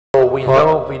we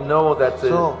know that the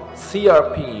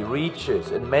CRP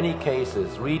reaches, in many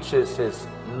cases, reaches his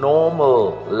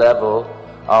normal level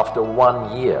after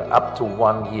 1 year, up to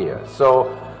 1 year.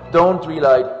 So don't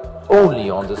rely only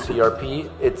on the CRP.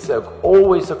 It's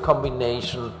always a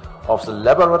combination of the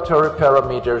laboratory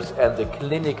parameters and the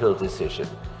clinical decision.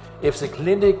 If the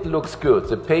clinic looks good,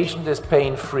 the patient is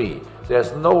pain-free,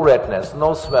 there's no redness,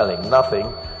 no swelling,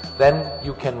 nothing, then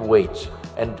you can wait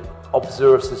and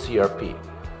observe the CRP,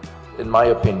 in my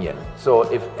opinion. So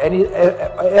if any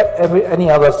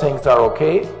other things are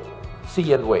okay,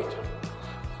 see and wait.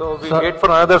 So we wait for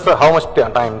another, so how much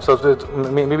time? So it's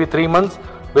maybe 3 months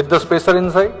with the spacer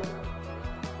inside?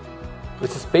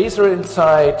 With the spacer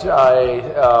inside,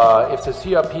 if the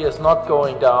CRP is not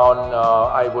going down,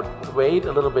 I would wait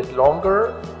a little bit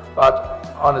longer, but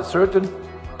on a certain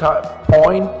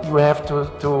point you have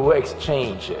to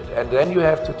exchange it, and then you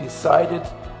have to decide it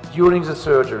during the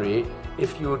surgery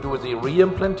if you do the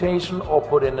reimplantation or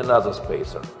put in another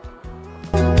spacer.